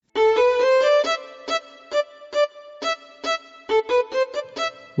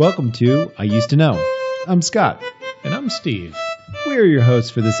Welcome to I Used to Know. I'm Scott. And I'm Steve, We are your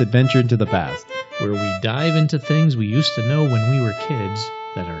hosts for this adventure into the past. where we dive into things we used to know when we were kids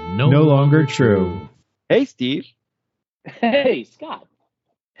that are no longer true. Hey, Steve. Hey, Scott.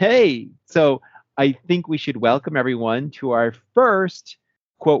 Hey. So I think we should welcome everyone to our first,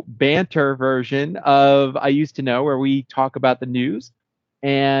 quote, banter version of I Used to Know, where we talk about the news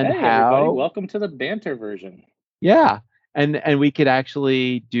and Hey, everybody. how, Welcome to the banter version. yeah. And we could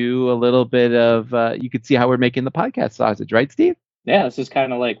actually do a little bit of, you could see how we're making the podcast sausage, right, Steve? Yeah, this is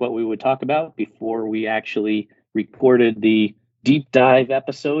kind of like what we would talk about before we actually recorded the deep dive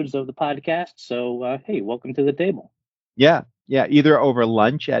episodes of the podcast. So, hey, welcome to the table. Yeah. Yeah. Either over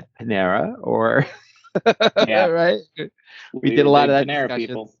lunch at Panera or, Yeah. right? We We're did a lot of big that Panera discussion.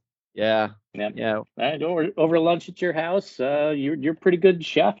 people. Yeah. Yep. Yeah. And over lunch at your house, you're pretty good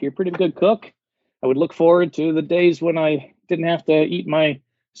chef. You're a pretty good cook. I would look forward to the days when I didn't have to eat my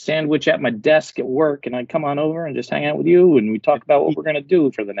sandwich at my desk at work, and I'd come on over and just hang out with you, and we talk about what we're gonna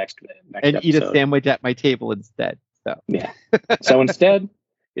do for the next And eat a episode. sandwich at my table instead. So Yeah. So instead,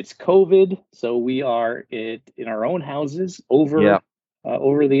 it's COVID. So we are in our own houses over Yeah.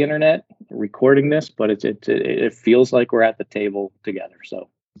 over the internet recording this, but it feels like we're at the table together. So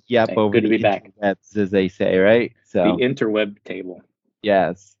Yep, Hey, over good to the be back. internets, as they say, right? the So interweb table.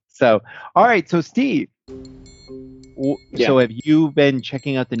 yes. So all right. So Steve, so have you been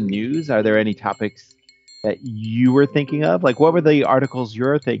checking out the news? Are there any topics that you were thinking of? Like, what were the articles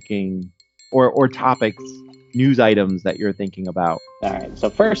you're thinking, or topics, news items that you're thinking about? All right. So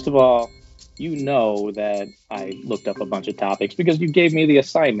first of all, you know that I looked up a bunch of topics because you gave me the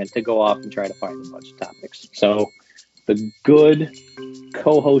assignment to go off and try to find a bunch of topics. So the good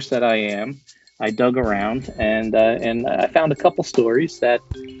co-host that I am, I dug around and I found a couple stories that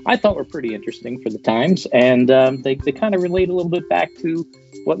I thought were pretty interesting for the times, and they kind of relate a little bit back to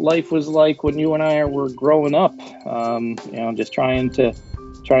what life was like when you and I were growing up. Just trying to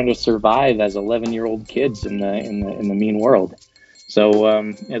survive as 11-year-old kids in the mean world. So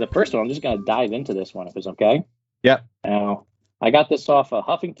the first one, I'm just gonna dive into this one if it's okay. Yeah. Now I got this off a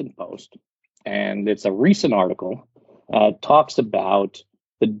Huffington Post, and it's a recent article. Talks about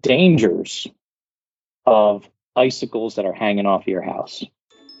the dangers of icicles that are hanging off your house.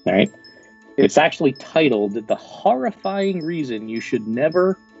 All right. It's actually titled "The Horrifying Reason You Should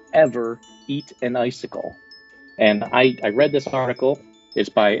Never Ever Eat an Icicle." And I read this article. It's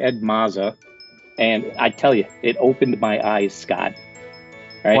by Ed Mazza, and I tell you, it opened my eyes, Scott.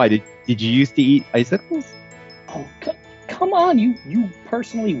 Right? Why did you used to eat icicles? Oh, come on! You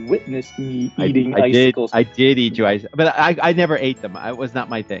personally witnessed me eating I icicles. I did eat you icicles, but I never ate them. It was not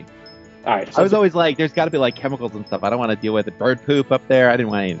my thing. All right. I was always like, there's got to be like chemicals and stuff. I don't want to deal with the bird poop up there. I didn't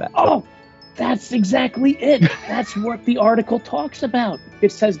want any of that. Oh, that's exactly it. That's what the article talks about.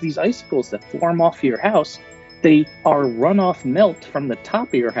 It says these icicles that form off your house, they are runoff melt from the top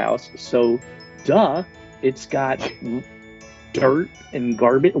of your house. So, it's got dirt and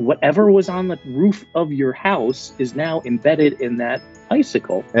garbage. Whatever was on the roof of your house is now embedded in that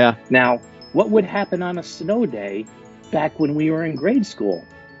icicle. Yeah. Now, what would happen on a snow day back when we were in grade school?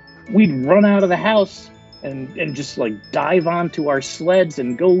 We'd run out of the house and just like dive onto our sleds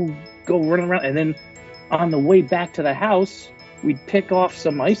and go run around, and then on the way back to the house we'd pick off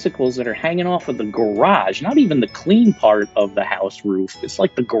some icicles that are hanging off of the garage, not even the clean part of the house roof, it's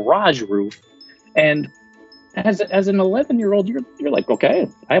like the garage roof. And as an 11-year-old, you're like, okay,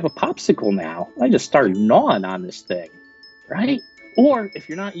 I have a popsicle now, I just start gnawing on this thing, right? Or if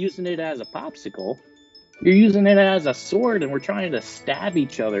you're not using it as a popsicle, you're using it as a sword, and we're trying to stab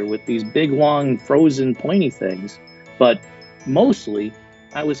each other with these big, long, frozen, pointy things. But mostly,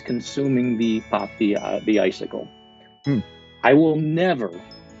 I was consuming the icicle. I will never.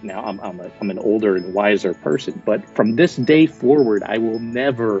 Now, I'm an older and wiser person, but from this day forward, I will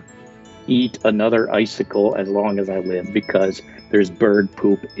never eat another icicle as long as I live, because there's bird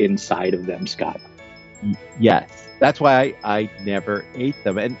poop inside of them, Scott. Yes. That's why I never ate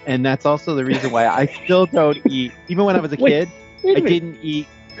them. And that's also the reason why I still don't eat, even when I was a kid, Wait a I minute. didn't eat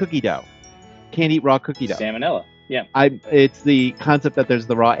cookie dough. Can't eat raw cookie dough. Salmonella. Yeah. It's the concept that there's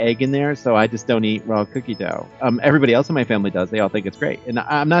the raw egg in there, so I just don't eat raw cookie dough. Everybody else in my family does. They all think it's great. And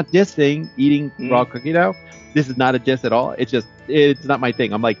I'm not dissing eating raw cookie dough. This is not a diss at all. It's not my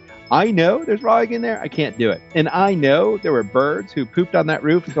thing. I'm like, I know there's raw egg in there. I can't do it. And I know there were birds who pooped on that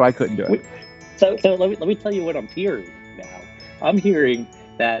roof, so I couldn't do it. So let me tell you what I'm hearing now. I'm hearing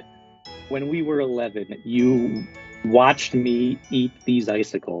that when we were 11, you watched me eat these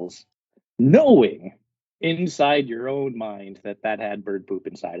icicles, knowing inside your own mind that had bird poop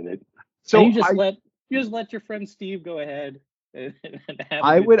inside of it. So And you just let your friend Steve go ahead and have a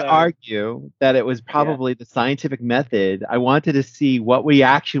I good would time. argue that it was probably the scientific method. I wanted to see what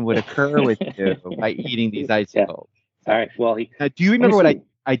reaction would occur with you by eating these icicles. All right. Well, Now, do you remember what see.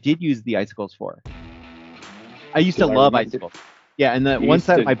 I did use the icicles for? I used to Do I love remember? icicles. Yeah, and the You one used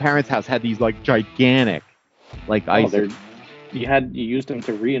side to- of my parents' house had these like gigantic, like icicles. You used them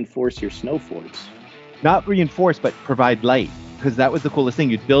to reinforce your snow forts. Not reinforce, but provide light. Because that was the coolest thing.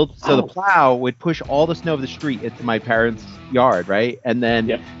 You'd build, so the Oh. plow would push all the snow of the street into my parents' yard, right? And then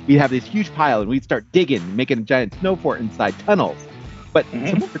Yep. we'd have this huge pile, and we'd start digging, making a giant snow fort inside tunnels. But Mhm.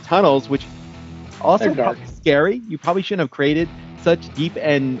 some of the tunnels, which also They're dark. probably scary, you probably shouldn't have created such deep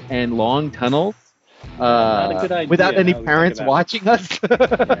and long tunnels Not a good idea, without any now we think parents about it. watching us.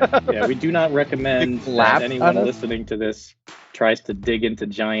 Yeah, we do not recommend Big collapse that anyone tunnel. listening to this tries to dig into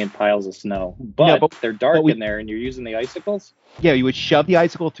giant piles of snow. But, but- they're dark but we- in there, and you're using the icicles. Yeah, you would shove the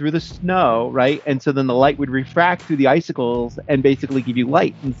icicle through the snow, right? And so then the light would refract through the icicles and basically give you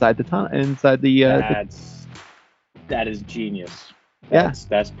light inside the tunnel, inside the. That is genius. Yeah.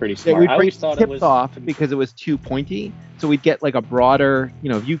 That's pretty Yeah, smart. we'd I break always thought it tips was off because it was too pointy. So we'd get like a broader,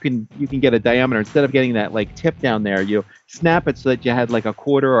 you can get a diameter instead of getting that like tip down there. You snap it so that you had like a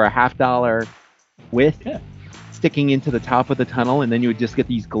quarter or a $half width Yeah. sticking into the top of the tunnel, and then you would just get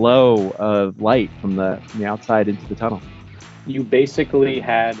these glow of light from the outside into the tunnel. You basically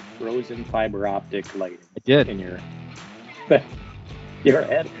had frozen fiber optic lighting I did. in your. You're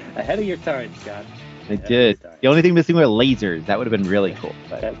ahead of your time, Scott. I Ahead of did. your time. The only thing missing were lasers. That would have been really cool.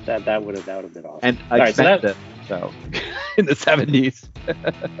 But, That would have been awesome. and All right, so that- expensive. So in the 70s.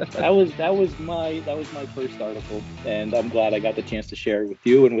 that was my first article, and I'm glad I got the chance to share it with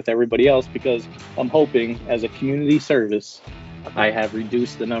you and with everybody else, because I'm hoping, as a community service, I have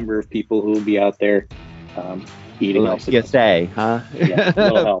reduced the number of people who will be out there eating Little icicles. PSA, huh? Yeah, a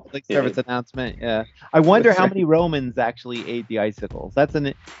little help. Public Yeah. service announcement. Yeah. I wonder That's how right. many Romans actually ate the icicles.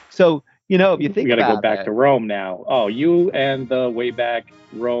 So if you think We got to about go back it, to Rome now. Oh, you and the way back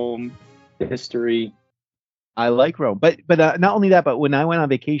Rome history. I like Rome, but not only that, but when I went on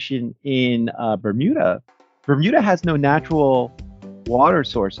vacation in Bermuda has no natural water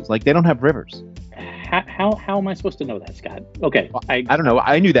sources. Like they don't have rivers. How am I supposed to know that, Scott? Okay, I don't know.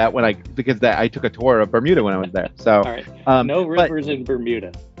 I knew that because I took a tour of Bermuda when I was there. So all right. No but- rivers in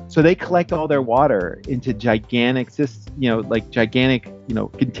Bermuda. So they collect all their water into gigantic,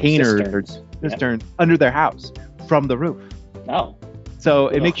 containers or Cisterns. cisterns under their house from the roof. Oh, So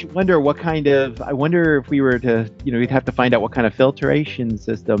it Ugh. makes you wonder I wonder if we were to, we'd have to find out what kind of filtration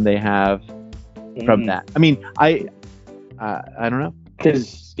system they have from that. I mean, I don't know.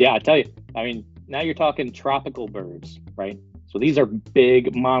 Because, I tell you, now you're talking tropical birds, right? So these are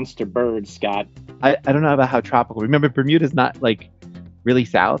big monster birds, Scott. I don't know about how tropical. Remember, Bermuda's not like really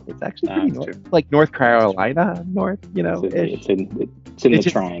south. It's actually Nah, pretty it's north, true. like North Carolina, north, It's in the It's just-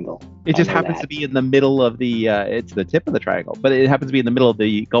 triangle. It just I know happens that. to be in the middle of the, it's the tip of the triangle, but it happens to be in the middle of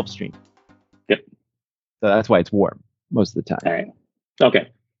the Gulf Stream. Yep. So that's why it's warm most of the time. All right. Okay.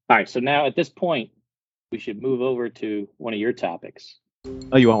 All right. So now at this point, we should move over to one of your topics.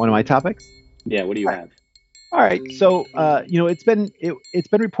 Oh, you want one of my topics? Yeah. What do you have? All right. So, it's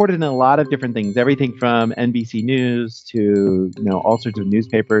been reported in a lot of different things, everything from NBC News to, all sorts of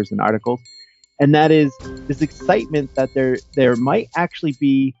newspapers and articles. And that is this excitement that there might actually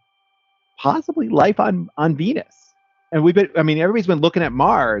be possibly life on Venus. And everybody's been looking at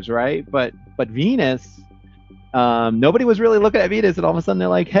Mars, right? But Venus, nobody was really looking at Venus, and all of a sudden they're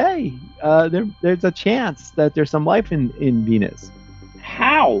like, hey, there's a chance that there's some life in Venus.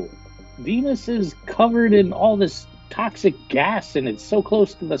 How? Venus is covered in all this toxic gas, and it's so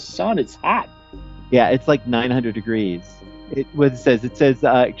close to the sun. It's hot. Yeah, it's like 900 degrees. It says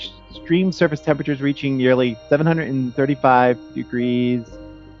extreme surface temperatures reaching nearly 735 degrees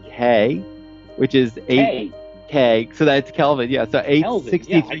K, which is 8 Hey, K. So that's Kelvin. Yeah, so Kelvin.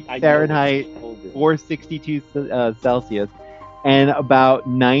 863 I know Fahrenheit, it's Kelvin. 462 Celsius, and about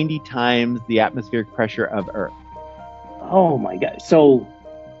 90 times the atmospheric pressure of Earth. Oh my God. So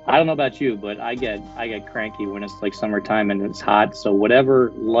I don't know about you, but I get cranky when it's like summertime and it's hot. So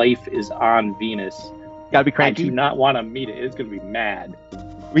whatever life is on Venus, Gotta be I cranky. do not want to meet it. It's gonna be mad.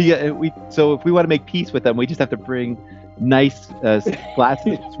 So if we want to make peace with them, we just have to bring nice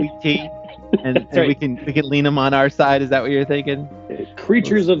glasses of sweet tea, and That's right. we can lean them on our side. Is that what you're thinking?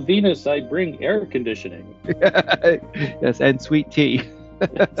 Creatures of Venus, I bring air conditioning. Yes, and sweet tea.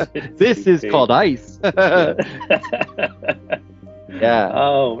 This is called ice. Yeah.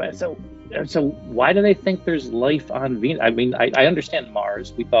 Oh, man. So why do they think there's life on Venus? I understand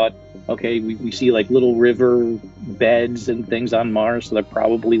Mars. We thought, okay, we see like little river beds and things on Mars, so there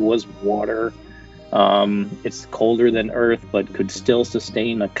probably was water. It's colder than Earth, but could still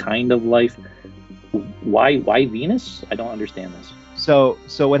sustain a kind of life. Why Venus? I don't understand this. So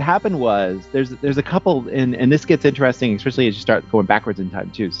what happened was there's a couple, and this gets interesting, especially as you start going backwards in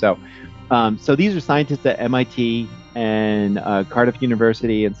time too. So these are scientists at MIT and Cardiff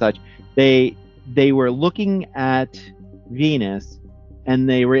University and such. They were looking at Venus, and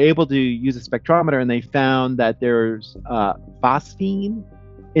they were able to use a spectrometer, and they found that there's phosphine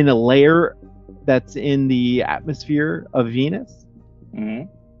in a layer that's in the atmosphere of Venus. Mm-hmm.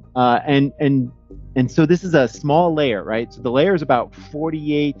 And so this is a small layer, right? So the layer is about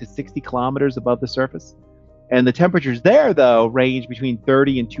 48 to 60 kilometers above the surface. And the temperatures there, though, range between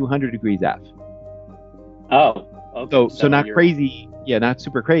 30 and 200 degrees F. Oh, okay. So not crazy. Yeah, not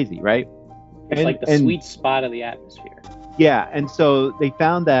super crazy, right? It's like the sweet spot of the atmosphere. Yeah, and so they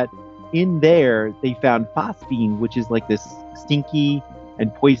found that in there, they found phosphine, which is like this stinky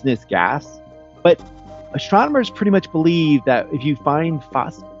and poisonous gas. But astronomers pretty much believe that if you find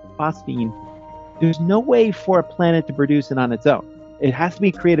phosphine, there's no way for a planet to produce it on its own. It has to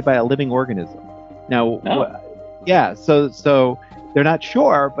be created by a living organism. Now, yeah, so they're not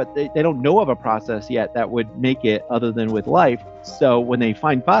sure, but they don't know of a process yet that would make it other than with life. So when they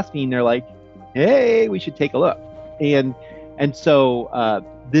find phosphine, they're like, hey, we should take a look. And so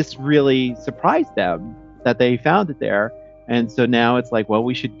this really surprised them that they found it there. And so now it's like, well,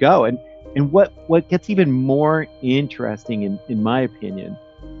 we should go. And what gets even more interesting, in my opinion,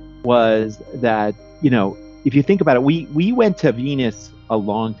 was that, if you think about it, we went to Venus a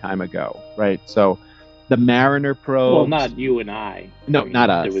long time ago, right? So the Mariner probe. Well, not you and I. No, not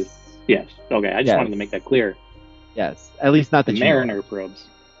us. Yes. Okay. I just wanted to make that clear. Yes. At least not the Mariner probes.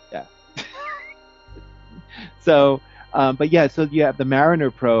 Yeah. So, but yeah, so you have the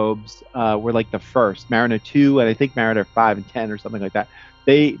Mariner probes were like the first, Mariner 2, and I think Mariner 5 and 10 or something like that.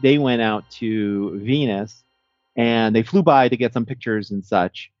 They went out to Venus, and they flew by to get some pictures and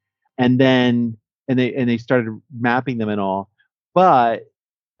such. And then they started mapping them and all, but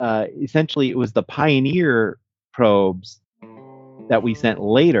essentially it was the Pioneer probes that we sent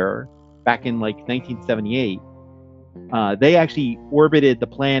later, back in like 1978. They actually orbited the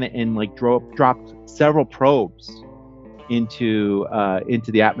planet and like dropped several probes into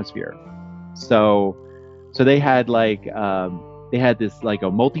the atmosphere. So they had this like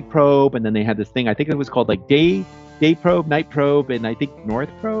a multi-probe, and then they had this thing, I think it was called like day probe, night probe, and I think north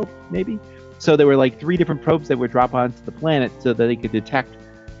probe, maybe. So there were like 3 different probes that would drop onto the planet so that they could detect,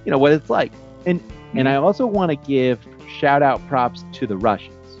 what it's like. And I also want to give shout out props to the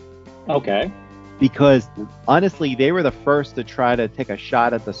Russians. Okay. Because honestly, they were the first to try to take a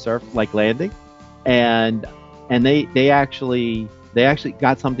shot at the landing, and they actually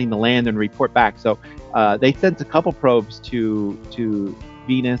got something to land and report back. So they sent a couple probes to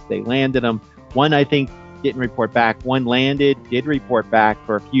Venus. They landed them. One, I think, didn't report back. One landed, did report back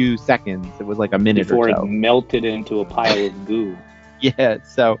for a few seconds. It was like a minute before or so. It melted into a pile of goo. Yeah.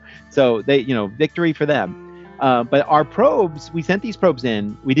 So they, victory for them. But our probes, we sent these probes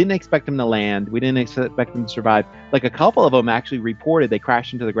in. We didn't expect them to land. We didn't expect them to survive. Like a couple of them actually reported they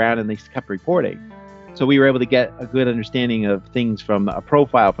crashed into the ground, and they kept reporting. So we were able to get a good understanding of things from a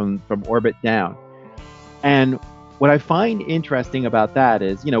profile from orbit down. And what I find interesting about that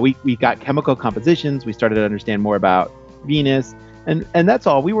is, we got chemical compositions. We started to understand more about Venus, and that's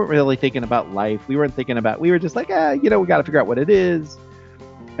all. We weren't really thinking about life. We were just like, we got to figure out what it is.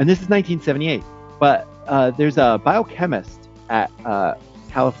 And this is 1978. But there's a biochemist at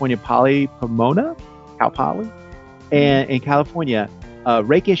California Poly Pomona, Cal Poly, and in California,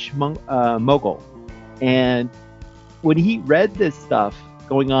 Rakesh Mogul. And when he read this stuff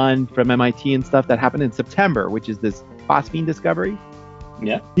going on from MIT and stuff that happened in September, which is this phosphine discovery,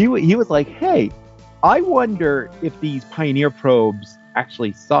 yeah, he was like, hey, I wonder if these Pioneer probes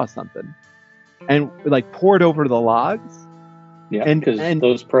actually saw something, and like poured over the logs. Yeah, because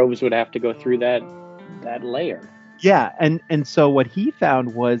those probes would have to go through that layer. Yeah, and so what he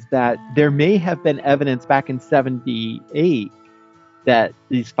found was that there may have been evidence back in 78 that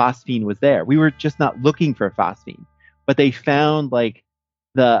this phosphine was there. We were just not looking for phosphine, but they found like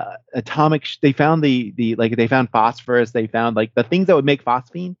the atomic. They found they found phosphorus. They found like the things that would make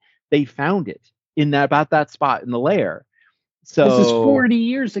phosphine. They found it in about that spot in the layer. So this is 40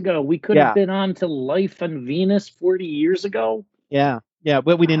 years ago. We could have been on to life on Venus 40 years ago. Yeah,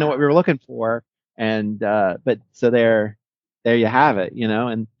 but we didn't know what we were looking for, and but so there you have it,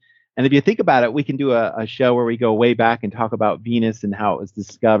 And if you think about it, we can do a show where we go way back and talk about Venus and how it was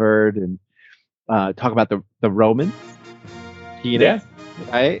discovered, and talk about the Romans. Venus,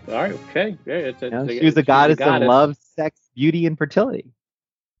 right? All right. Okay. Yeah, she was the goddess of love, sex, beauty, and fertility.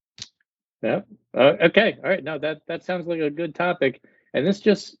 Yeah. Okay. All right. Now that sounds like a good topic, and this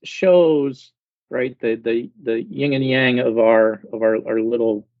just shows, right, the yin and yang of our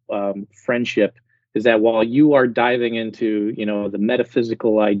little friendship is that while you are diving into the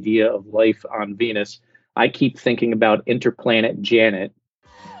metaphysical idea of life on Venus, I keep thinking about Interplanet Janet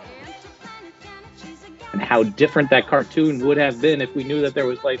and how different that cartoon would have been if we knew that there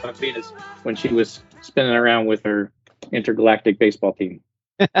was life on Venus when she was spinning around with her intergalactic baseball team.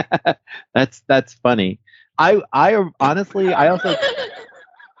 That's funny. I honestly, I also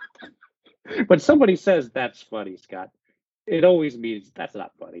When somebody says that's funny, Scott, it always means that's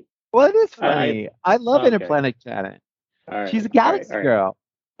not funny. well, it is funny. I love Okay. Interplanet Janet. All right. She's a galaxy all right. girl.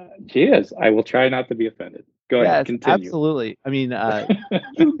 She is. I will try not to be offended. Go ahead. Yes, Continue. absolutely. I mean,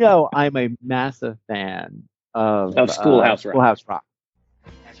 I'm a massive fan of Schoolhouse Rock. Schoolhouse Rock.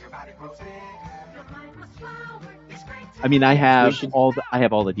 I mean, I have all the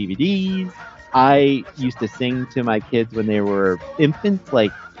DVDs. I used to sing to my kids when they were infants.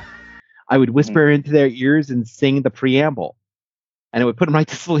 Like, I would whisper into their ears and sing the preamble, and it would put them right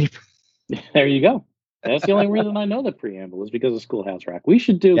to sleep. There you go. That's the only reason I know the preamble is because of Schoolhouse Rock. We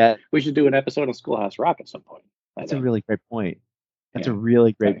should do an episode on Schoolhouse Rock at some point. That's a really great point. That's a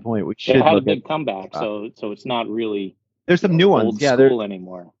really great point. We should It had a look big at comeback, so it's not really there's some new ones. old Yeah, school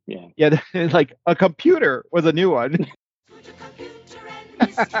anymore. Yeah. yeah, like a computer was a new one.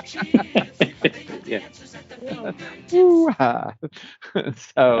 Yeah. Woo-ha.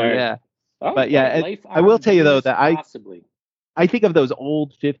 So right. yeah, Oh, but yeah, Life I will on tell you though Venus, that possibly. I think of those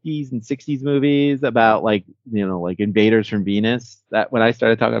old 50s and 60s movies about like like invaders from Venus. That when I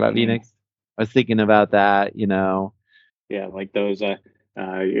started talking about Venus, I was thinking about that. Yeah, like those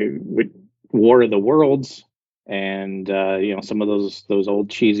War of the Worlds and some of those old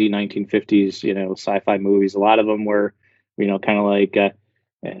cheesy 1950s sci-fi movies. A lot of them were kind of like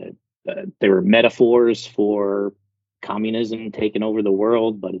they were metaphors for communism taking over the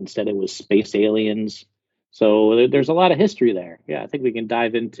world, but instead it was space aliens. So there's a lot of history there. Yeah, I think we can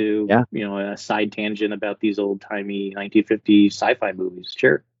dive into a side tangent about these old timey 1950s sci-fi movies.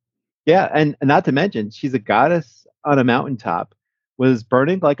 Sure. Yeah, and not to mention, she's a goddess on a mountaintop, was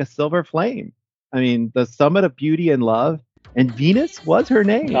burning like a silver flame. I mean, the summit of beauty and love, and Venus was her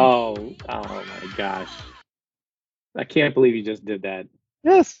name. Oh my gosh. I can't believe you just did that.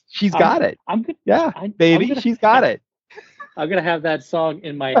 Yes, she's got it. She's got it. I'm going to have that song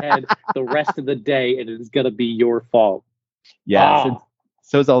in my head the rest of the day, and it's going to be your fault. Yes, and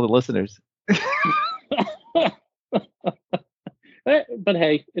so's all the listeners. But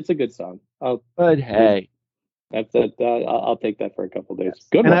hey, it's a good song. I'll take that for a couple of days. Yes.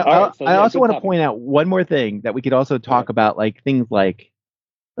 Good and one. I also want to point out one more thing that we could also talk about, like things like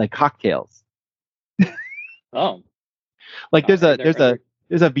cocktails. Oh, like there's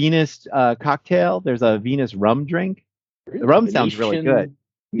a Venus cocktail. There's a Venus rum drink. Really? The rum sounds really good.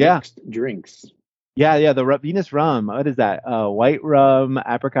 Mixed drinks. Yeah. The Venus rum. What is that? White rum,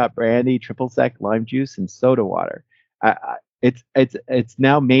 apricot brandy, triple sec, lime juice, and soda water. It's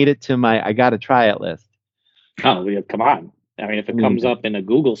now made it to my I gotta try it list. Oh, come on! I mean, if it comes up in a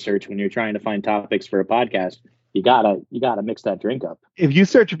Google search when you're trying to find topics for a podcast, you gotta mix that drink up. If you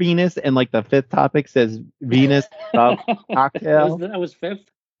search Venus and like the fifth topic says Venus cocktail, that was fifth.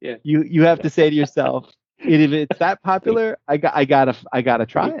 Yeah. You have to say to yourself, if it's that popular, I gotta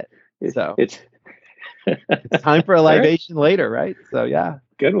try it. So it's time for a libation later, right? So yeah.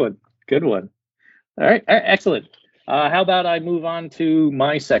 Good one. All right. Excellent. How about I move on to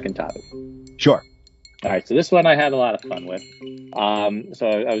my second topic? Sure. All right, so this one I had a lot of fun with. So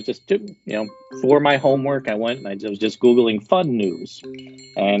I was just, for my homework, I went and I was just Googling fun news.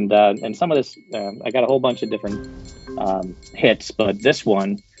 And some of this, I got a whole bunch of different hits, but this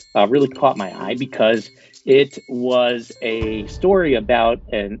one really caught my eye because it was a story about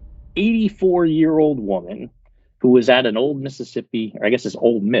an 84-year-old woman who was at an Old Mississippi, or I guess it's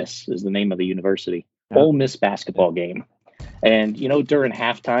Ole Miss is the name of the university, Ole Miss basketball game. And, during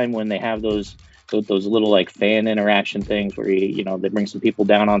halftime when they have those little like fan interaction things where they bring some people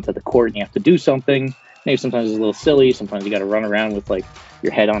down onto the court and you have to do something. Maybe sometimes it's a little silly. Sometimes you got to run around with like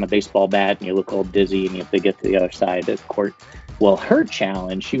your head on a baseball bat and you look all dizzy and you have to get to the other side of the court. Well, her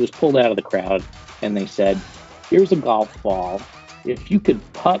challenge, she was pulled out of the crowd and they said, here's a golf ball. If you could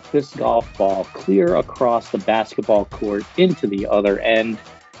putt this golf ball clear across the basketball court into the other end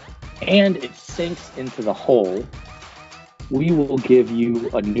and it sinks into the hole, we will give you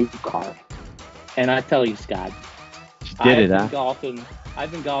a new car. And I tell you, Scott, I've been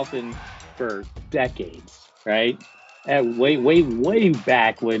golfing for decades, right? And way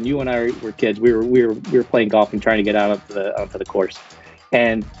back when you and I were kids, we were playing golf and trying to get out onto the course.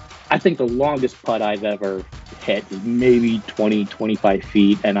 And I think the longest putt I've ever hit is maybe 20, 25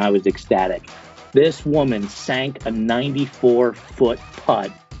 feet, and I was ecstatic. This woman sank a 94-foot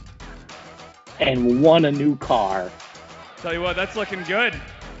putt and won a new car. Tell you what, that's looking good.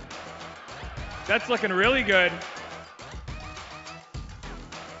 That's looking really good.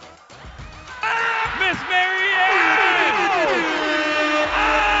 Miss Marianne!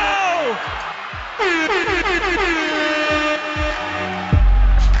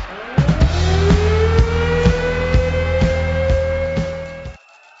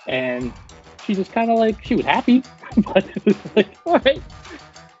 And she just kind of like, she was happy, but it was like, all right,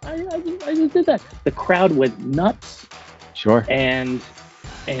 I just did that. The crowd went nuts. Sure. And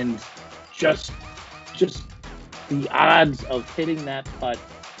just the odds of hitting that putt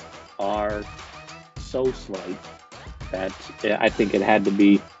are so slight that I think it had to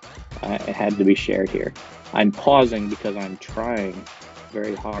be shared here. I'm pausing because I'm trying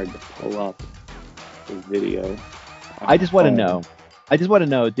very hard to pull up the video. I just want to know.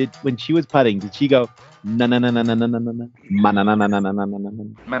 Did when she was putting, did she go na na na na na na na na na na na na na na na na?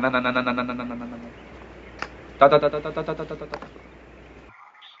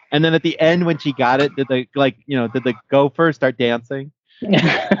 And then at the end, when she got it, did the gopher start dancing?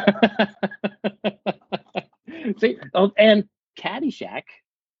 See, and Caddyshack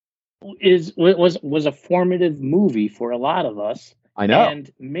was a formative movie for a lot of us. I know. And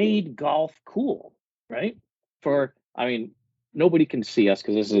made golf cool, right? Nobody can see us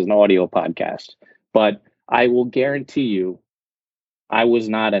because this is an audio podcast, but I will guarantee you, I was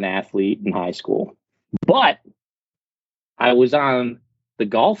not an athlete in high school, but I was on the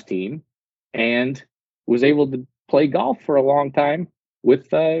golf team and was able to play golf for a long time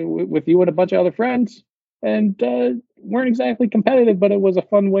with you and a bunch of other friends, and weren't exactly competitive, but it was a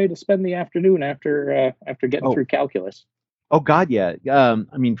fun way to spend the afternoon after getting through calculus. Oh God, yeah.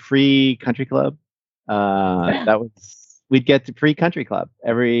 Free country club. That was. We'd get to free country club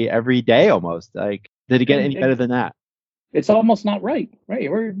every day almost. Like, did it get any better than that? It's almost not right?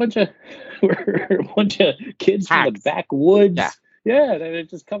 We're a bunch of kids from the backwoods. Yeah, they're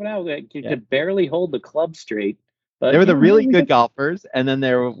just coming out. You could barely hold the club straight. But they were the really good golfers, and then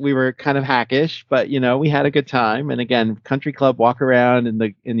we were kind of hackish, but we had a good time. And again, country club, walk around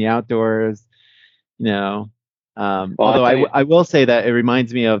in the outdoors. Although I will say that it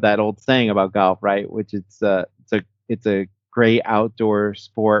reminds me of that old saying about golf, right? Which it's a great outdoor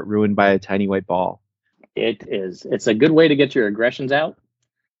sport ruined by a tiny white ball. It is. It's a good way to get your aggressions out.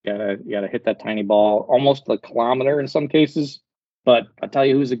 You gotta hit that tiny ball almost a kilometer in some cases. But I'll tell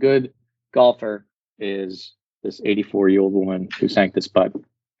you who's a good golfer is this 84-year-old woman who sank this putt.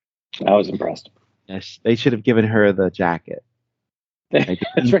 I was impressed. Yes, they should have given her the jacket. That's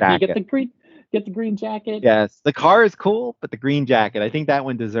right. You get the green jacket. Yes, the car is cool, but the green jacket, I think that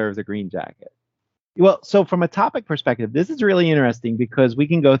one deserves a green jacket. Well, so from a topic perspective, this is really interesting because we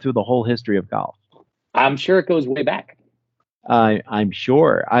can go through the whole history of golf. I'm sure it goes way back. I'm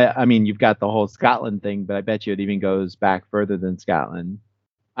sure. I mean, you've got the whole Scotland thing, but I bet you it even goes back further than Scotland.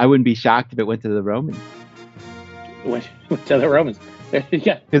 I wouldn't be shocked if it went to the Romans. Went to the Romans.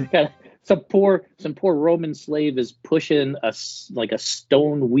 Yeah. Some poor Roman slave is pushing a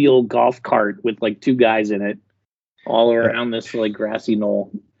stone wheel golf cart with like two guys in it all around this like grassy knoll.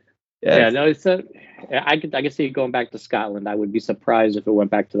 Yes. Yeah, no, I could see it going back to Scotland. I would be surprised if it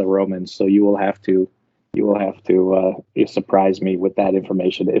went back to the Romans. So you will have to surprise me with that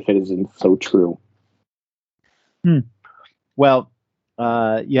information if it isn't so true. Well,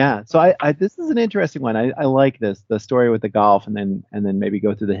 yeah. So I this is an interesting one. I like the story with the golf, and then maybe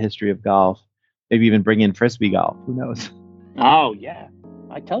go through the history of golf. Maybe even bring in frisbee golf. Who knows? Oh yeah,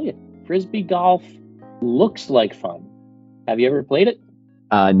 I tell you, frisbee golf looks like fun. Have you ever played it?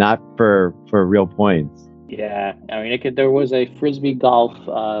 Not for real points. Yeah, I mean, there was a frisbee golf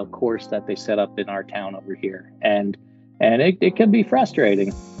course that they set up in our town over here, and it can be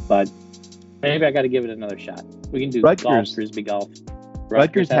frustrating, but maybe I got to give it another shot. We can do frisbee golf.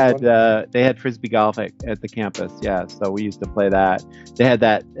 Rutgers had they had frisbee golf at the campus, yeah. So we used to play that. They had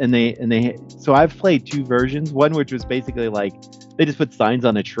that, and they. So I've played two versions. One which was basically like they just put signs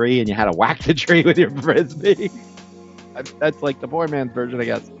on a tree, and you had to whack the tree with your frisbee. That's like the poor man's version, I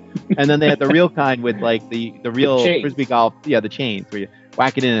guess. And then they had the real kind with like the real frisbee golf, the chains where you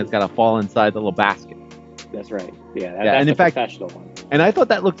whack it in and it's got to fall inside the little basket. That's right. Yeah, that's and the in fact, professional one. And I thought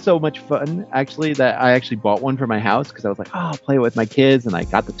that looked so much fun, actually, that I actually bought one for my house because I was like, oh, I'll play it with my kids. And I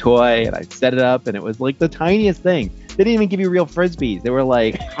got the toy and I set it up and it was like the tiniest thing. They didn't even give you real frisbees. They were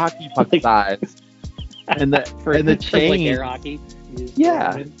like hockey puck size. And the chain. Like air hockey.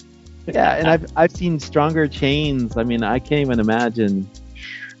 Yeah. Yeah, and I've seen stronger chains. I mean, I can't even imagine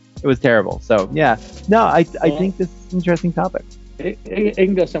It was terrible. So yeah, no, I think this is an interesting topic. It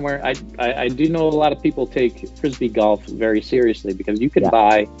can go somewhere. I do know a lot of people take frisbee golf very seriously because you can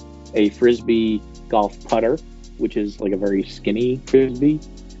buy a frisbee golf putter, which is like a very skinny frisbee,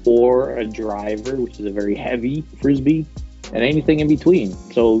 or a driver, which is a very heavy frisbee, and anything in between.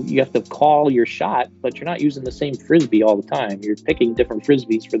 So you have to call your shot, but you're not using the same frisbee all the time. You're picking different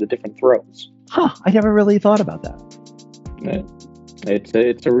frisbees for the different throws. Huh? I never really thought about that.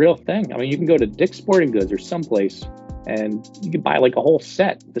 It's a real thing. I mean, you can go to Dick's Sporting Goods or someplace, and you can buy like a whole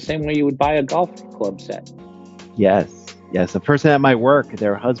set, the same way you would buy a golf club set. Yes. A person at my work,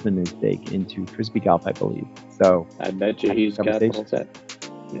 their husband is big into frisbee golf, I believe. So I bet you he's got the whole set.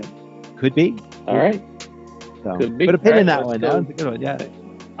 Yeah. Could be. All right. So, could be. Put a pin in that let's one. go. That was a good one. Yeah.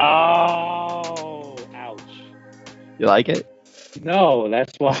 Oh, ouch. You like it? No,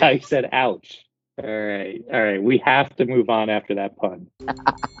 that's why I said ouch. All right. We have to move on after that pun. All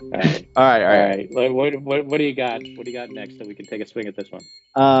right. What do you got? What do you got next so we can take a swing at this one?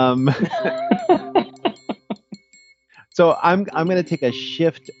 So I'm going to take a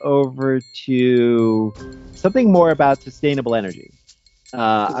shift over to something more about sustainable energy.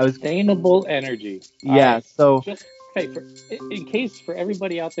 Sustainable energy. Yeah. Right. So just in case for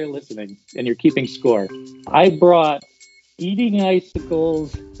everybody out there listening and you're keeping score, I brought eating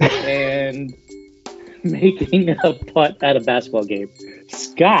icicles and making a putt at a basketball game.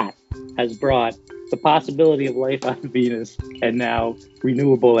 Scott has brought the possibility of life on Venus and now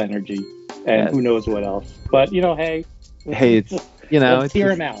renewable energy and who knows what else. But hey, it's let's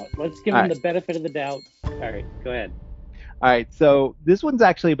hear him out. Let's give him the benefit of the doubt. All right, go ahead. All right, so this one's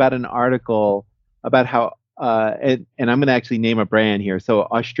actually about an article about how, and I'm going to actually name a brand here. So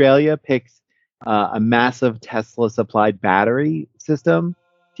Australia picks a massive Tesla supplied battery system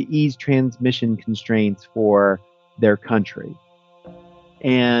to ease transmission constraints for their country.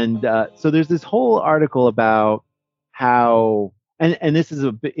 And so there's this whole article about how, and this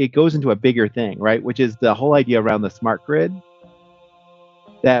is it goes into a bigger thing, right? Which is the whole idea around the smart grid.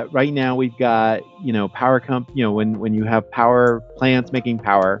 That right now we've got, power when you have power plants making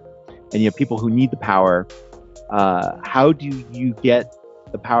power and you have people who need the power, how do you get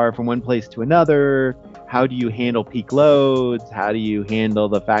the power from one place to another? How do you handle peak loads? How do you handle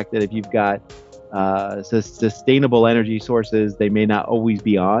the fact that if you've got sustainable energy sources, they may not always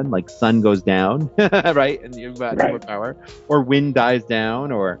be on, like sun goes down, right? And you've got more power, or wind dies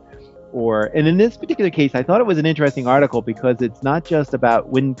down, and in this particular case, I thought it was an interesting article because it's not just about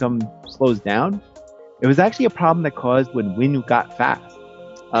wind slows down. It was actually a problem that caused when wind got fast.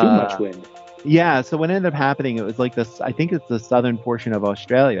 Too much wind. Yeah. So what ended up happening, it was like this, I think it's the southern portion of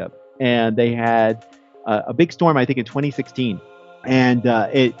Australia. And they had a big storm, I think in 2016. And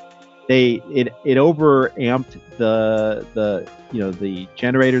it overamped the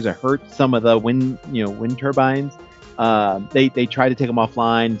generators. It hurt some of the wind turbines. They tried to take them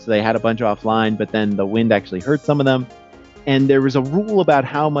offline, so they had a bunch offline, but then the wind actually hurt some of them. And there was a rule about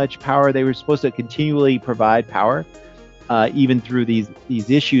how much power they were supposed to continually provide power, even through these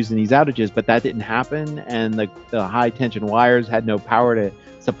issues and these outages, but that didn't happen. And the high tension wires had no power to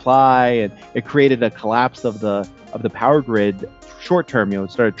supply, and it created a collapse of the power grid short term.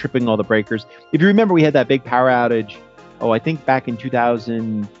 It started tripping all the breakers. If you remember, we had that big power outage. I think back in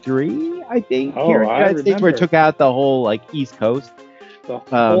 2003, I think, here in the United States, where it took out the whole East Coast. The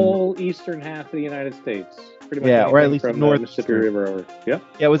whole eastern half of the United States. Pretty much. Yeah, or at least from north. The Mississippi River over. Yeah.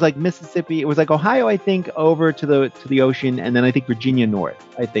 Yeah, it was like Mississippi. It was like Ohio, I think, over to the ocean, and then I think Virginia north,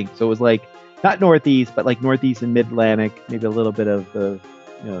 I think. So it was like not northeast, but like northeast and mid-Atlantic, maybe a little bit of the,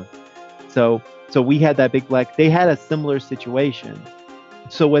 So we had that big black. They had a similar situation.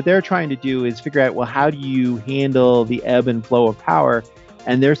 So what they're trying to do is figure out, well, how do you handle the ebb and flow of power?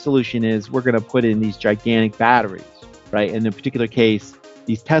 And their solution is we're going to put in these gigantic batteries, right? In a particular case,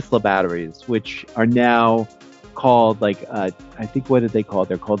 these Tesla batteries, which are now called I think, what did they call it?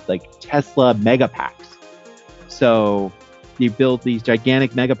 They're called Tesla Megapacks. So you build these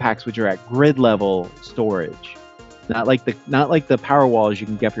gigantic Megapacks, which are at grid level storage, not like the power walls you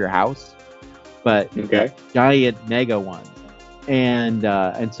can get for your house, but giant mega ones. And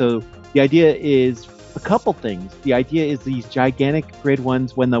so the idea is a couple things. The idea is these gigantic grid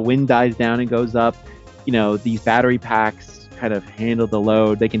ones, when the wind dies down and goes up, these battery packs kind of handle the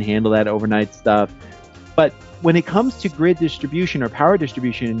load. They can handle that overnight stuff. But when it comes to grid distribution or power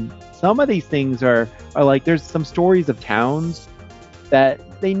distribution, some of these things are like, there's some stories of towns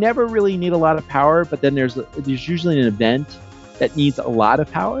that they never really need a lot of power, but then there's usually an event that needs a lot of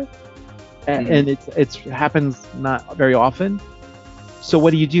power. And it happens not very often. So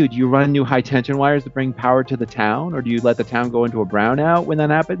what do? Do you run new high tension wires to bring power to the town, or do you let the town go into a brownout when that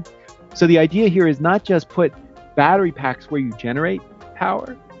happens? So the idea here is not just put battery packs where you generate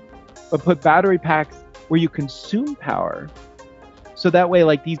power, but put battery packs where you consume power. So that way,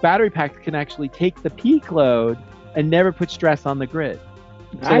 like, these battery packs can actually take the peak load and never put stress on the grid.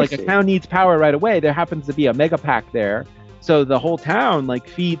 So like a town needs power right away. There happens to be a mega pack there. So the whole town like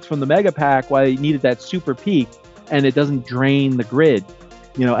feeds from the mega pack while it needed that super peak, and it doesn't drain the grid,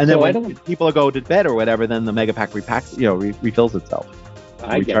 you know. And then when people go to bed or whatever, then the mega pack repacks, refills itself.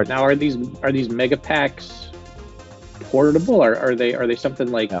 I get it. Now, are these mega packs portable, or are they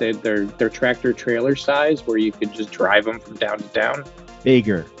something like they're tractor trailer size where you could just drive them from town to town?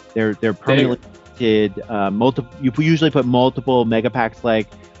 Bigger. They're permanently did multiple. You usually put multiple mega packs. Like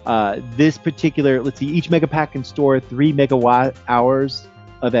this particular, let's see, each mega pack can store 3 megawatt hours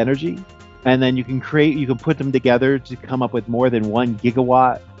of energy, and then you can put them together to come up with more than 1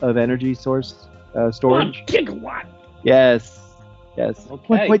 gigawatt of energy source storage. 1 gigawatt. Yes.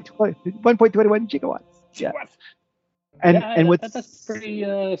 Okay. 1.21 gigawatts. Yeah. And that's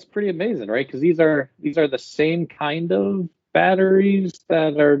pretty amazing, right? Because these are the same kind of batteries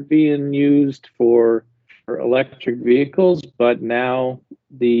that are being used for electric vehicles, but now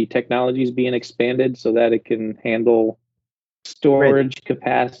the technology is being expanded so that it can handle storage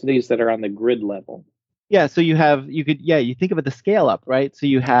capacities that are on the grid level. Yeah, so you think of it the scale up, right? So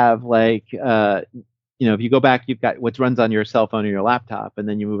you have like if you go back, you've got what runs on your cell phone or your laptop, and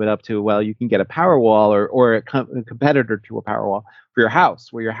then you move it up to, well, you can get a power wall or a competitor to a power wall for your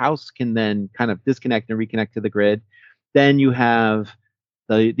house, where your house can then kind of disconnect and reconnect to the grid. Then you have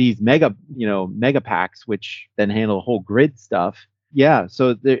these mega packs, which then handle whole grid stuff. Yeah,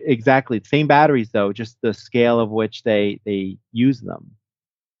 so they're exactly same batteries, though, just the scale of which they use them.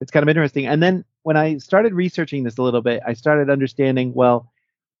 It's kind of interesting. And then when I started researching this a little bit, I started understanding, well,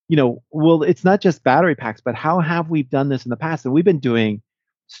 it's not just battery packs, but how have we done this in the past? And we've been doing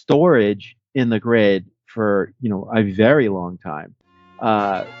storage in the grid for, a very long time.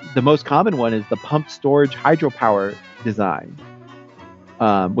 The most common one is the pumped storage hydropower design,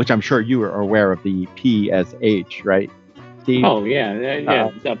 which I'm sure you are aware of, the PSH, right, Steve? Oh, yeah.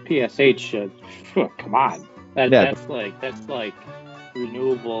 The PSH, come on. That's like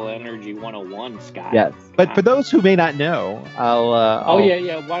renewable energy 101, Scott. Yes, but for those who may not know, I'll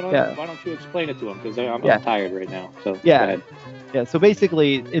why don't you explain it to them, because I'm tired right now. So go ahead. Yeah, so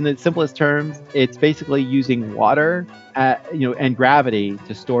basically, in the simplest terms, it's basically using water, and gravity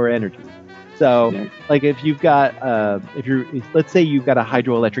to store energy. So, like if you've got, let's say you've got a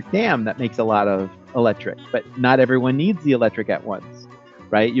hydroelectric dam that makes a lot of electric, but not everyone needs the electric at once,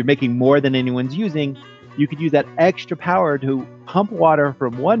 right? You're making more than anyone's using. You could use that extra power to pump water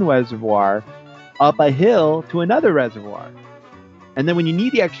from one reservoir up a hill to another reservoir. And then when you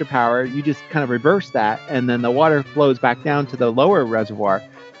need the extra power, you just kind of reverse that, and then the water flows back down to the lower reservoir,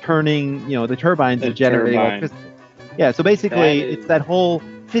 turning, the turbines to generate electricity. Yeah, so basically it's that whole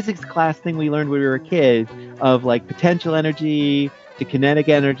physics class thing we learned when we were kids of like potential energy to kinetic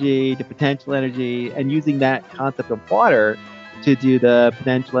energy to potential energy, and using that concept of water to do the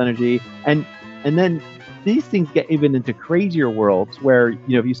potential energy. And then these things get even into crazier worlds where,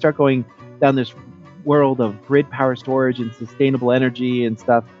 if you start going down this world of grid power storage and sustainable energy and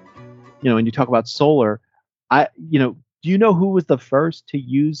stuff, and you talk about solar, do you know who was the first to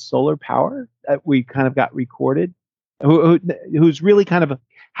use solar power that we kind of got recorded? Who's really kind of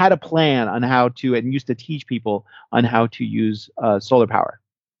had a plan on how to, and used to teach people on how to use solar power?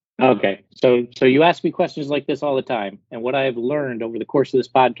 Okay, so you ask me questions like this all the time, and what I have learned over the course of this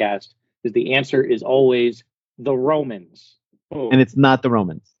podcast is the answer is always the Romans. Oh. And it's not the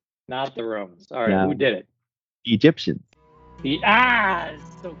Romans. Not the Romans. All right, Who did it? The Egyptians.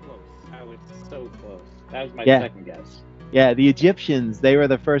 So close. I was so close. That was my second guess. Yeah, the Egyptians, they were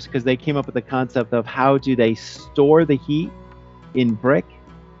the first because they came up with the concept of how do they store the heat in brick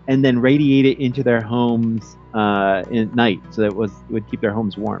and then radiate it into their homes at night, so that it would keep their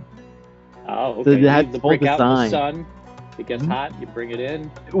homes warm. Oh, okay. So they had the whole brick design. Out in the sun. It gets hot, you bring it in.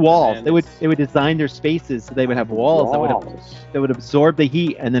 Walls. They would design their spaces so they would have walls. That would absorb the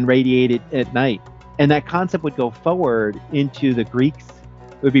heat and then radiate it at night. And that concept would go forward into the Greeks.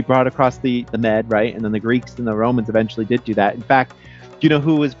 It would be brought across the Med, right? And then the Greeks and the Romans eventually did do that. In fact, do you know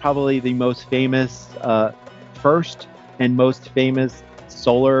who was probably the most famous, first and most famous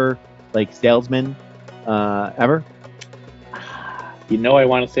solar salesman ever? I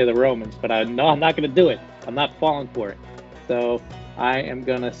want to say the Romans, but I know I'm not going to do it. I'm not falling for it. So I am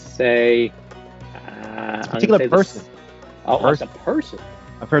going to say... a particular person. It's a person.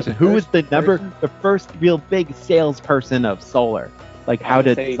 A person. Who was the first real big salesperson of solar? like I how would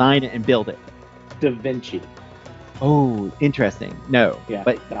to say- design it and build it. Da Vinci. Oh, interesting. No, Yeah.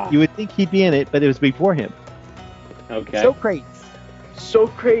 but Ah, you would think he'd be in it, but it was before him. okay. Socrates.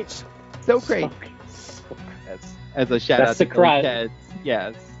 Socrates. Socrates. Yes. As a shout That's out to Socrates. Billy Ted.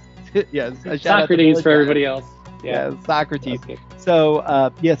 Yes. Yes. A shout out to Socrates Billy for Ted. everybody else. Yeah, Socrates. Okay. So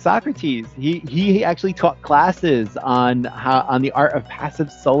Socrates. He actually taught classes on the art of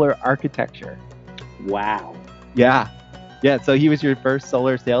passive solar architecture. Wow. Yeah. So he was your first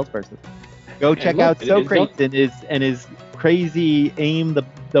solar salesperson. Go check look, out it is Socrates and his crazy aim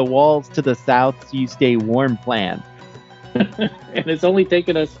the walls to the south so you stay warm plan. And it's only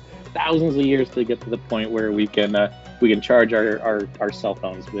taken us thousands of years to get to the point where we can charge our cell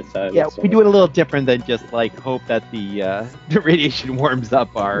phones with Yeah, with we do it a little different than just like hope that the radiation warms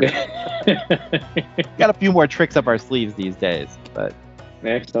up our. Got a few more tricks up our sleeves these days, but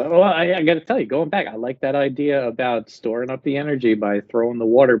Excellent. Well, I got to tell you, going back, I like that idea about storing up the energy by throwing the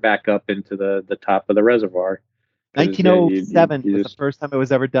water back up into the top of the reservoir. 'Cause, yeah, 1907 you was just- the first time it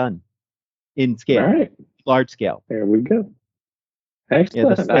was ever done in scale, All right, large scale. there we go.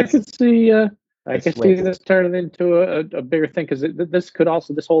 Excellent. I Swiss- could see. I the could see Swiss. this turning into a bigger thing because this could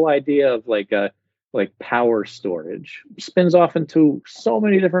also this whole idea of like power storage spins off into so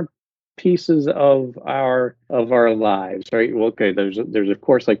many different pieces of our lives, right? Well, okay, there's of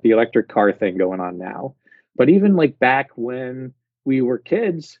course like the electric car thing going on now, but even like back when we were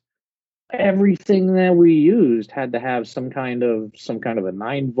kids, everything that we used had to have some kind of a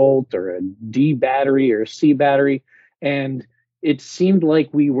 9-volt or a D battery or a C battery, and it seemed like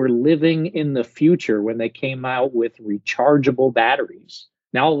we were living in the future when they came out with rechargeable batteries.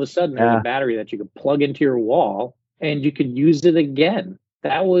 Now all of a sudden there's Yeah. a battery that you could plug into your wall and you could use it again.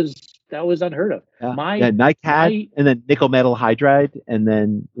 That was unheard of. Yeah, My- NiCad and then nickel metal hydride and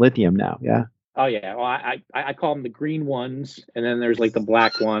then lithium now. Yeah. Oh yeah, well I call them the green ones, and then there's like the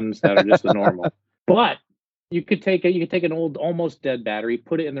black ones that are just the normal. But you could take an old almost dead battery,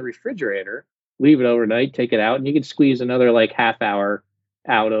 put it in the refrigerator, leave it overnight, take it out, and you could squeeze another like half hour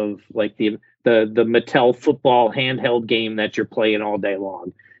out of like the Mattel football handheld game that you're playing all day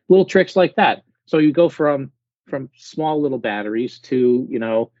long. Little tricks like that. So you go from small little batteries to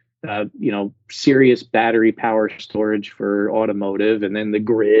serious battery power storage for automotive, and then the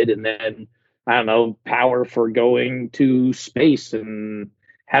grid, and then I don't know, power for going to space. And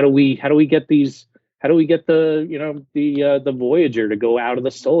how do we get these? How do we get the Voyager to go out of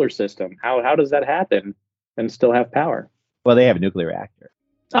the solar system? How does that happen and still have power? Well, they have a nuclear reactor.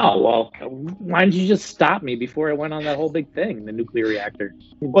 Oh well, why didn't you just stop me before I went on that whole big thing, the nuclear reactor?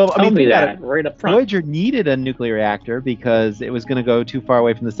 Well, I Tell mean, me think about that right up front. Voyager needed a nuclear reactor because it was going to go too far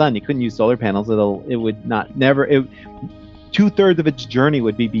away from the sun. You couldn't use solar panels. It would not never. 2/3 of its journey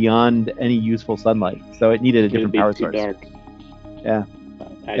would be beyond any useful sunlight, so it needed a It'd different be power too source. dark. Yeah.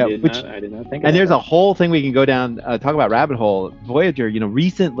 I Yeah, did which- not think. And there's a about whole thing we can go down, talk about rabbit hole. Voyager,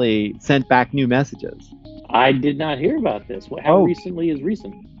 recently sent back new messages. that. I did not hear about this. How Oh. recently is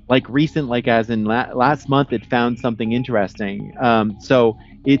recent? Like as in last month, it found something interesting. So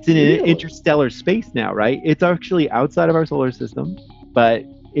it's in an Really? interstellar space now, right? It's actually outside of our solar system, but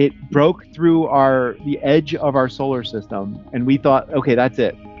it broke through the edge of our solar system, and we thought, okay, that's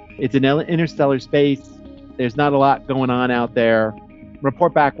it. It's an interstellar space. There's not a lot going on out there.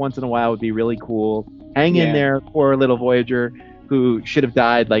 Report back once in a while would be really cool. Hang in Yeah. there, poor little Voyager, who should have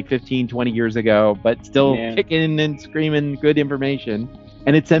died like 15, 20 years ago, but still Yeah. kicking and screaming good information.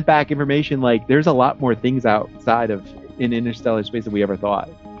 And it sent back information like there's a lot more things outside of in interstellar space than we ever thought.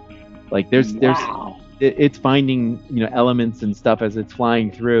 Like Wow. it's finding elements and stuff as it's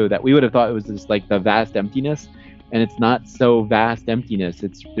flying through that we would have thought it was just like the vast emptiness, and it's not so vast emptiness.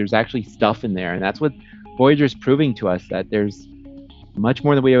 There's actually stuff in there, and that's what Voyager's proving to us, that there's much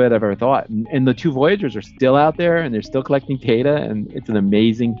more than we would have ever thought. And the two Voyagers are still out there, and they're still collecting data, and it's an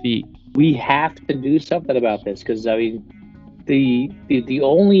amazing feat. We have to do something about this because I mean, the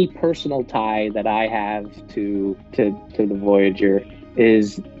only personal tie that I have to the Voyager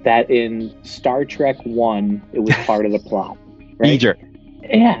is that in Star Trek 1, it was part of the plot. Right? Voyager.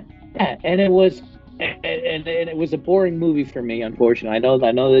 Yeah, and it was, and it was a boring movie for me. Unfortunately, I know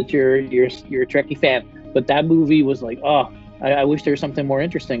that you're a Trekkie fan, but that movie was like, oh, I wish there was something more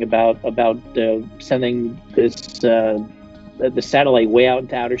interesting about sending this the satellite way out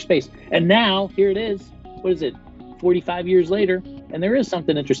into outer space. And now here it is. What is it? 45 years later, and there is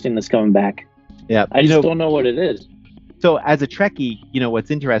something interesting that's coming back. Yeah, I just don't know what it is. So as a Trekkie, what's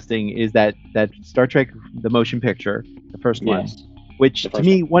interesting is that Star Trek, the motion picture, the first one, Yes. which The to first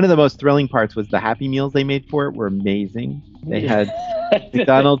me, one of the most thrilling parts was the Happy Meals they made for it were amazing. They had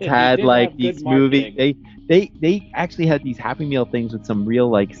McDonald's They had did like have these good movie. marketing. they actually had these Happy Meal things with some real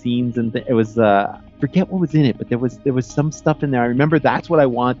like scenes, and it was forget what was in it, but there was some stuff in there. I remember that's what I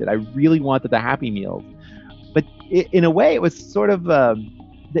wanted. I really wanted the Happy Meals, but in a way, it was sort of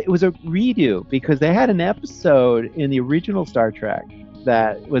it was a redo because they had an episode in the original Star Trek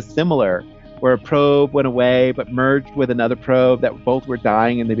that was similar, where a probe went away but merged with another probe that both were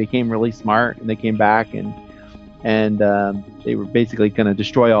dying, and they became really smart, and they came back and they were basically going to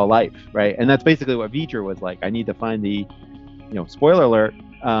destroy all life, right? And that's basically what V'ger was like. I need to find the, spoiler alert.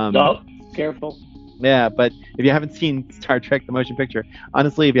 Oh, careful. Yeah, but if you haven't seen Star Trek the Motion Picture,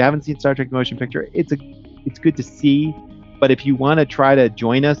 honestly, if you haven't seen Star Trek the Motion Picture, it's good to see. But if you want to try to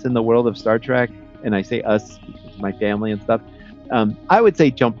join us in the world of Star Trek, and I say us, because my family and stuff, I would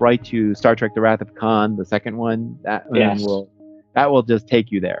say jump right to Star Trek: The Wrath of Khan, the second one. That will just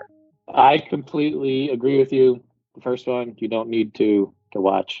take you there. I completely agree with you. The first one, you don't need to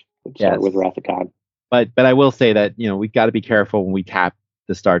watch. Start with Wrath of Khan. But I will say that we've got to be careful when we tap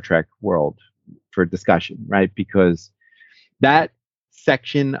the Star Trek world for discussion, right? Because that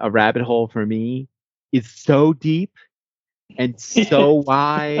section of rabbit hole for me is so deep and so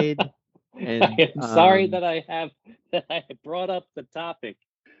wide. And I am sorry that I brought up the topic.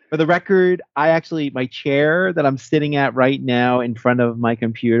 For the record, my chair that I'm sitting at right now in front of my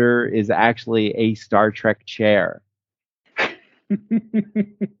computer is actually a Star Trek chair. With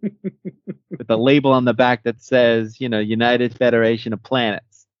the label on the back that says, United Federation of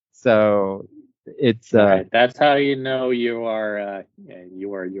Planets. So it's right. That's how you know you are a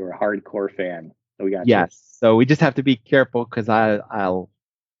hardcore fan. So we got yes. So we just have to be careful because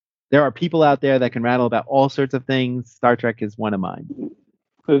there are people out there that can rattle about all sorts of things. Star Trek is one of mine.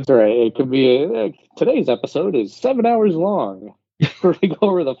 That's right. It could be today's episode is 7 hours long. We're going to go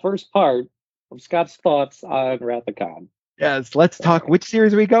over the first part of Scott's thoughts on Wrath of Khan. Yes, let's talk. Which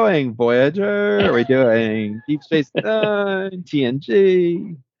series are we going? Voyager? Are we doing Deep Space Nine?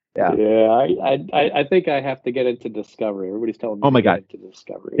 TNG? Yeah. Yeah, I think I have to get into Discovery. Everybody's telling me to get into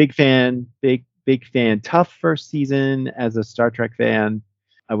Discovery. Big fan. Big fan. Tough first season as a Star Trek fan.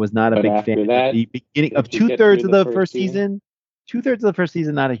 I was not a big fan at the beginning of 2/3 of the first season. 2/3 of the first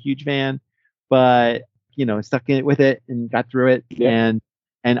season, not a huge fan, but stuck in it with it and got through it. Yeah.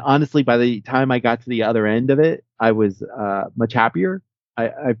 And honestly, by the time I got to the other end of it, I was much happier.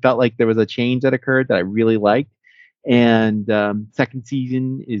 I felt like there was a change that occurred that I really liked. And second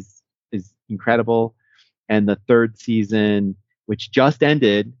season is incredible, and the third season, which just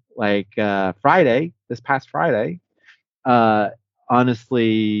ended this past Friday,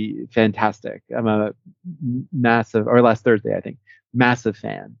 honestly fantastic. I'm a massive, or last Thursday I think, massive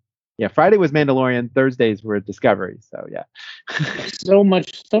fan. Yeah, Friday was Mandalorian, Thursdays were Discovery. So yeah. so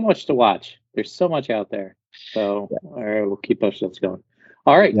much to watch. There's so much out there. So all right, we'll keep ourselves going.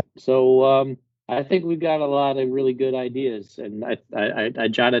 All right. Yeah. So I think we've got a lot of really good ideas, and I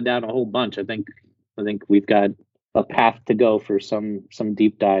jotted down a whole bunch. I think we've got a path to go for some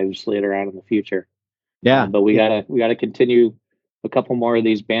deep dives later on in the future. Yeah. But we gotta continue a couple more of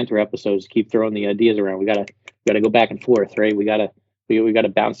these banter episodes. Keep throwing the ideas around. We gotta go back and forth, right? We gotta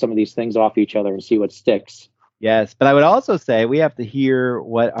bounce some of these things off each other and see what sticks. Yes, but I would also say we have to hear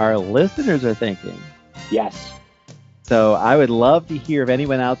what our listeners are thinking. Yes. So I would love to hear if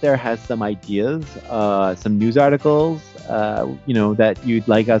anyone out there has some ideas, some news articles, that you'd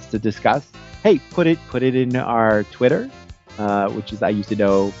like us to discuss. Hey, put it in our Twitter, which is I Used to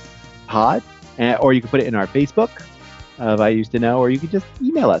Know Pod, or you can put it in our Facebook of I Used to Know, or you could just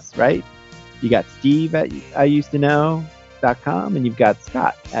email us, right? You got Steve at IUsedToKnow.com, and you've got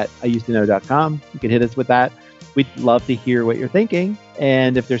Scott at IUsedToKnow.com. You can hit us with that. We'd love to hear what you're thinking,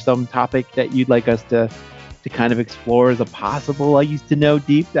 and if there's some topic that you'd like us to kind of explore as a possible I Used to Know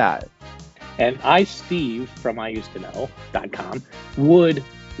deep dive. And I, Steve, from IUsedToKnow.com, would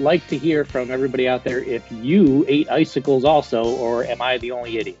like to hear from everybody out there if you ate icicles also, or am I the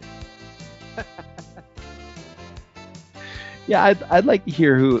only idiot? Yeah, I'd like to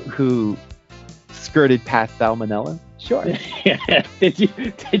hear who skirted past salmonella. Sure.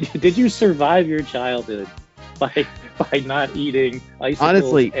 Did you survive your childhood by not eating icicles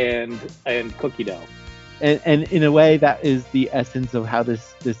honestly, and cookie dough? And in a way, that is the essence of how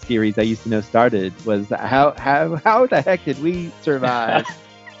this series I Used to Know started. Was how the heck did we survive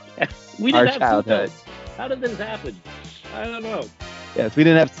we our didn't have childhood? How did this happen? I don't know. Yes, we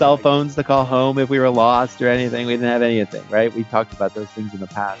didn't have cell phones to call home if we were lost or anything. We didn't have anything, right? We talked about those things in the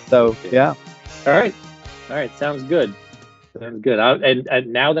past. So yeah. All right. Sounds good. And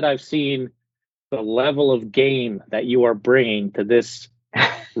now that I've seen the level of game that you are bringing to this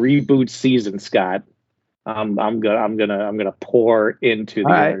reboot season, Scott, I'm gonna pour into the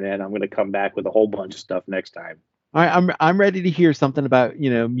All right. internet. I'm gonna come back with a whole bunch of stuff next time. All right, I'm ready to hear something about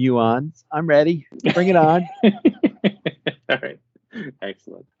muons. I'm ready. Bring it on. All right.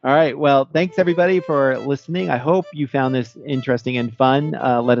 Excellent. All right. Well, thanks everybody for listening. I hope you found this interesting and fun.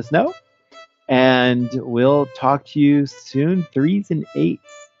 Let us know, and we'll talk to you soon. 3s and 8s.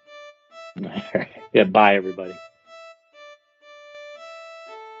 All right. Yeah. Bye, everybody.